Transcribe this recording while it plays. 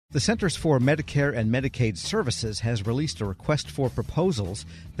The Centers for Medicare and Medicaid Services has released a request for proposals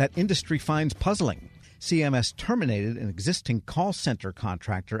that industry finds puzzling. CMS terminated an existing call center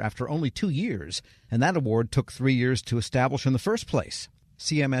contractor after only 2 years, and that award took 3 years to establish in the first place.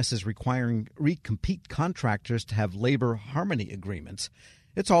 CMS is requiring recompete contractors to have labor harmony agreements.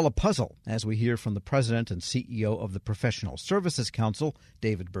 It's all a puzzle, as we hear from the president and CEO of the Professional Services Council,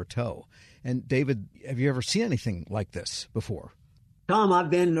 David Berteau. And David, have you ever seen anything like this before? Tom, I've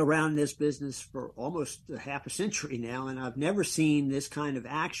been around this business for almost a half a century now, and I've never seen this kind of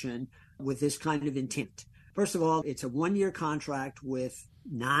action with this kind of intent. First of all, it's a one-year contract with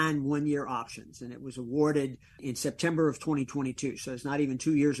 9 one-year options, and it was awarded in September of 2022, so it's not even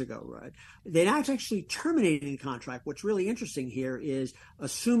 2 years ago, right? They're not actually terminating the contract. What's really interesting here is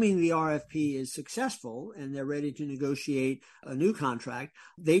assuming the RFP is successful and they're ready to negotiate a new contract,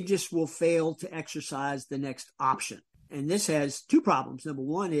 they just will fail to exercise the next option. And this has 2 problems. Number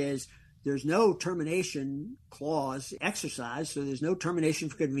one is there's no termination clause exercised, so there's no termination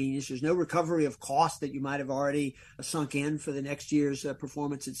for convenience. There's no recovery of costs that you might have already sunk in for the next year's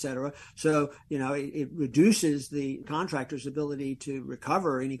performance, et cetera. So, it reduces the contractor's ability to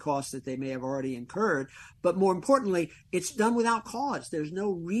recover any costs that they may have already incurred. But more importantly, it's done without cause. There's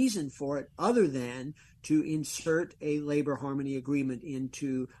no reason for it other than to insert a labor harmony agreement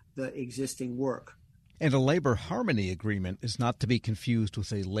into the existing work. And a labor harmony agreement is not to be confused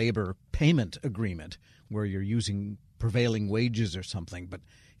with a labor payment agreement where you're using prevailing wages or something, but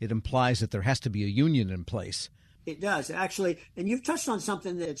it implies that there has to be a union in place. It does, actually. And you've touched on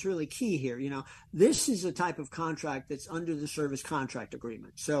something that's really key here. This is a type of contract that's under the service contract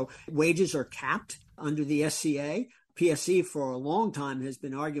agreement. So wages are capped under the SCA. PSC for a long time has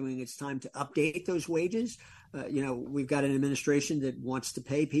been arguing it's time to update those wages. We've got an administration that wants to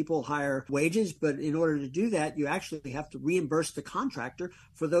pay people higher wages, but in order to do that, you actually have to reimburse the contractor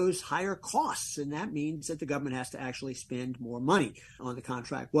for those higher costs. And that means that the government has to actually spend more money on the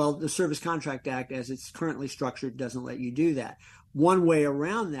contract. Well, the Service Contract Act, as it's currently structured, doesn't let you do that. One way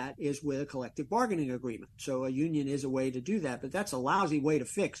around that is with a collective bargaining agreement. So a union is a way to do that, but that's a lousy way to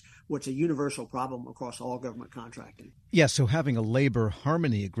fix what's a universal problem across all government contracting. Yeah, so having a labor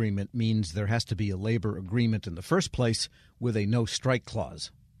harmony agreement means there has to be a labor agreement in the first place with a no-strike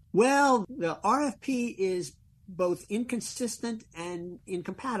clause. Well, the RFP is both inconsistent and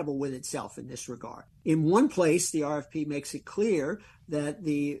incompatible with itself in this regard. In one place, the RFP makes it clear that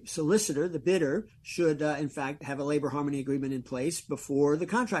the solicitor, the bidder, should in fact have a labor harmony agreement in place before the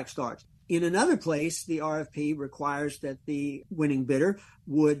contract starts. In another place, the RFP requires that the winning bidder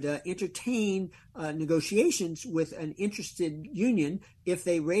would entertain negotiations with an interested union if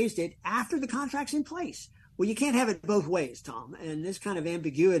they raised it after the contract's in place. Well, you can't have it both ways, Tom. And this kind of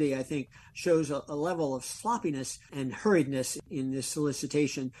ambiguity, I think, shows a level of sloppiness and hurriedness in this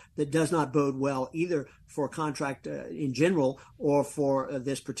solicitation that does not bode well either for a contract in general or for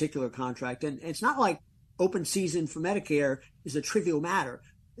this particular contract. And it's not like open season for Medicare is a trivial matter.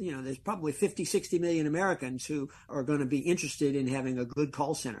 There's probably 50, 60 million Americans who are going to be interested in having a good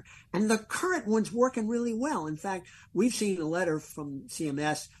call center. And the current one's working really well. In fact, we've seen a letter from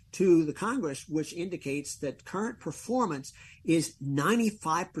CMS to the Congress, which indicates that current performance is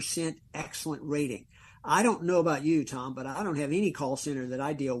 95% excellent rating. I don't know about you, Tom, but I don't have any call center that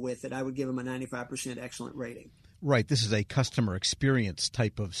I deal with that I would give them a 95% excellent rating. Right. This is a customer experience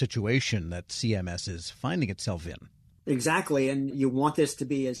type of situation that CMS is finding itself in. Exactly. And you want this to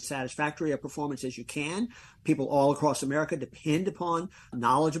be as satisfactory a performance as you can. People all across America depend upon a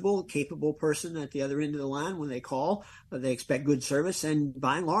knowledgeable, capable person at the other end of the line when they call. They expect good service. And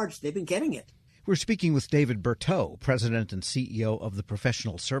by and large, they've been getting it. We're speaking with David Berteau, President and CEO of the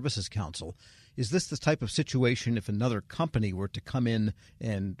Professional Services Council. Is this the type of situation if another company were to come in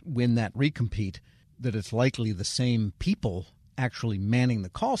and win that recompete, that it's likely the same people actually manning the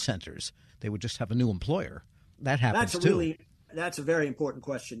call centers? They would just have a new employer. That happens too. That's a very important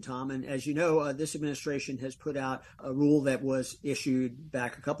question, Tom. And as you know, this administration has put out a rule that was issued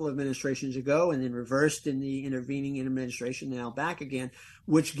back a couple of administrations ago and then reversed in the intervening administration, now back again,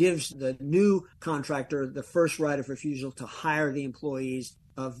 which gives the new contractor the first right of refusal to hire the employees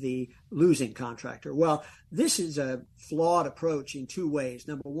of the losing contractor. Well, this is a flawed approach in 2 ways.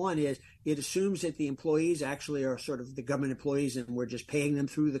 Number one is it assumes that the employees actually are sort of the government employees and we're just paying them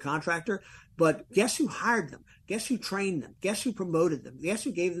through the contractor. But guess who hired them? Guess who trained them? Guess who promoted them? Guess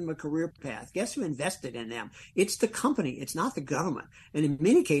who gave them a career path? Guess who invested in them? It's the company. It's not the government. And in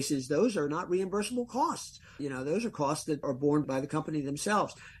many cases, those are not reimbursable costs. Those are costs that are borne by the company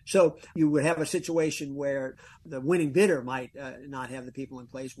themselves. So you would have a situation where the winning bidder might not have the people in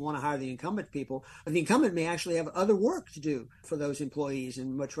place, want to hire the incumbent people. The incumbent may actually have other work to do for those employees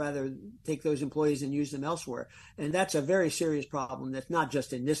and much rather take those employees and use them elsewhere. And that's a very serious problem that's not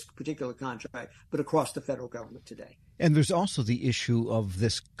just in this particular contract, but across the federal government today. And there's also the issue of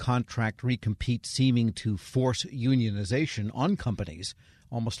this contract recompete seeming to force unionization on companies,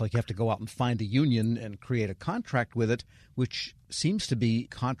 almost like you have to go out and find a union and create a contract with it, which seems to be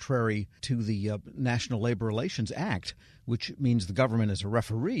contrary to the National Labor Relations Act, which means the government is a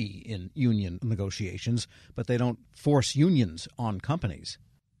referee in union negotiations, but they don't force unions on companies.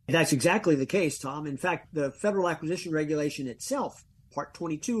 That's exactly the case, Tom. In fact, the Federal Acquisition Regulation itself, Part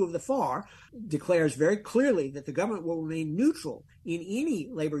 22 of the FAR, declares very clearly that the government will remain neutral in any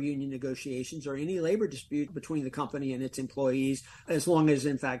labor union negotiations or any labor dispute between the company and its employees, as long as,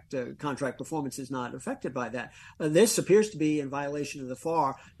 in fact, contract performance is not affected by that. This appears to be in violation of the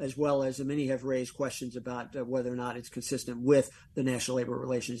FAR, as well as many have raised questions about whether or not it's consistent with the National Labor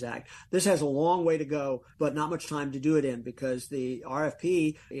Relations Act. This has a long way to go, but not much time to do it in, because the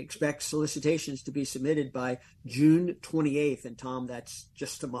RFP expects solicitations to be submitted by June 28th. And Tom, that's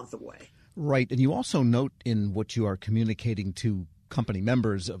just a month away. Right. And you also note in what you are communicating to company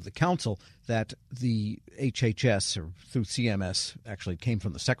members of the council that the HHS, or through CMS, actually came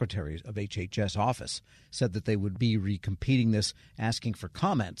from the Secretary of HHS office, said that they would be recompeting this, asking for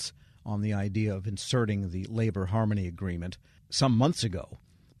comments on the idea of inserting the labor harmony agreement some months ago.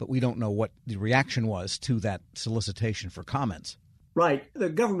 But we don't know what the reaction was to that solicitation for comments. Right. The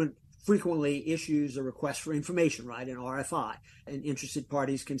government frequently issues a request for information, right, an RFI. And interested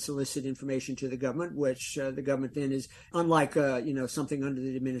parties can solicit information to the government, which the government then is, unlike, something under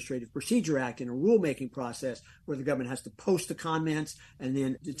the Administrative Procedure Act in a rulemaking process where the government has to post the comments and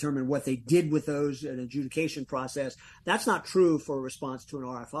then determine what they did with those, an adjudication process. That's not true for a response to an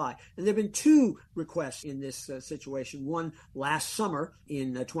RFI. And there have been two requests in this situation. One last summer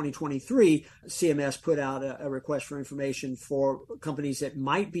in 2023, CMS put out a request for information for companies that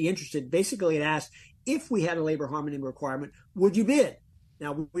might be interested. Basically, it asked, if we had a labor harmony requirement, would you bid?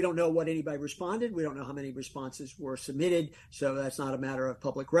 Now, we don't know what anybody responded. We don't know how many responses were submitted, so that's not a matter of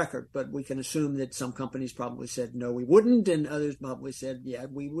public record. But we can assume that some companies probably said, no, we wouldn't, and others probably said, yeah,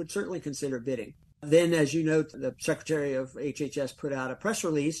 we would certainly consider bidding. Then, as you note, the Secretary of HHS put out a press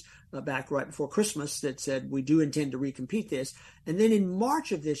release back right before Christmas that said, we do intend to recompete this. And then in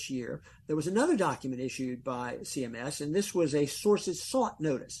March of this year, there was another document issued by CMS, and this was a sources sought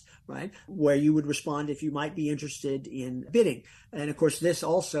notice, right, where you would respond if you might be interested in bidding. And of course, this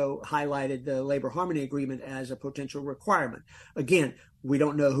also highlighted the labor harmony agreement as a potential requirement. Again, we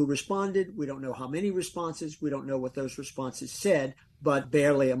don't know who responded. We don't know how many responses. We don't know what those responses said. But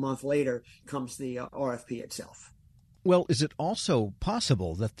barely a month later comes the RFP itself. Well, is it also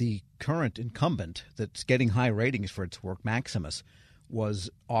possible that the current incumbent that's getting high ratings for its work, Maximus, was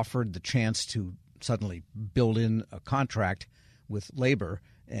offered the chance to suddenly build in a contract with labor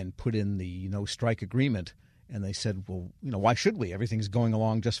and put in the no strike agreement, and they said, well, why should we? Everything's going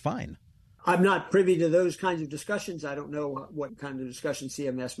along just fine. I'm not privy to those kinds of discussions. I don't know what kind of discussion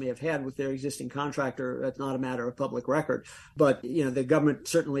CMS may have had with their existing contractor. That's not a matter of public record. But, the government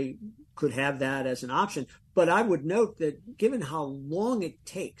certainly could have that as an option. But I would note that given how long it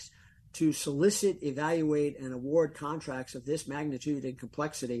takes to solicit, evaluate, and award contracts of this magnitude and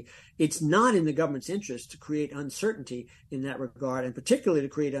complexity, it's not in the government's interest to create uncertainty in that regard, and particularly to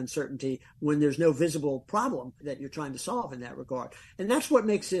create uncertainty when there's no visible problem that you're trying to solve in that regard. And that's what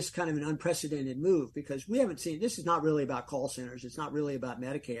makes this kind of an unprecedented move, because we haven't seen, this is not really about call centers. It's not really about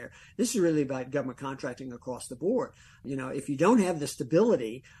Medicare. This is really about government contracting across the board. If you don't have the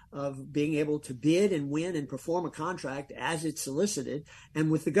stability of being able to bid and win and perform a contract as it's solicited,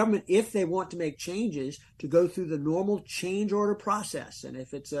 and with the government, if they want to make changes, to go through the normal change order process. And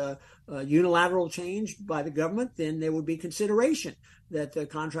if it's a unilateral change by the government, then there would be consideration that the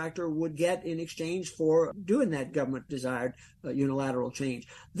contractor would get in exchange for doing that government desired unilateral change.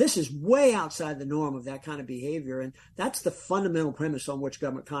 This is way outside the norm of that kind of behavior. And that's the fundamental premise on which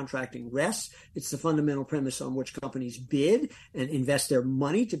government contracting rests. It's the fundamental premise on which companies bid and invest their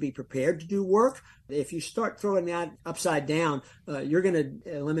money to be prepared to do work. If you start throwing that upside down, you're going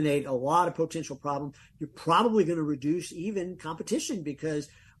to eliminate a lot of potential problems. You're probably going to reduce even competition, because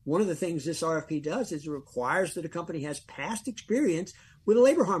one of the things this RFP does is it requires that a company has past experience with a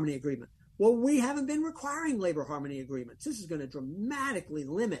labor harmony agreement. Well, we haven't been requiring labor harmony agreements. This is going to dramatically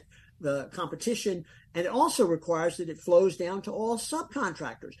limit the competition, and it also requires that it flows down to all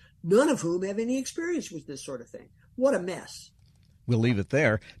subcontractors, none of whom have any experience with this sort of thing. What a mess. We'll leave it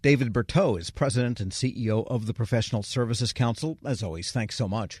there. David Berteau is President and CEO of the Professional Services Council. As always, thanks so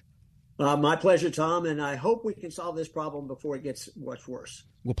much. My pleasure, Tom, and I hope we can solve this problem before it gets much worse.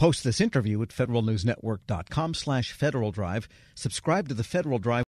 We'll post this interview at federalnewsnetwork.com/Federal Drive. Subscribe to the Federal Drive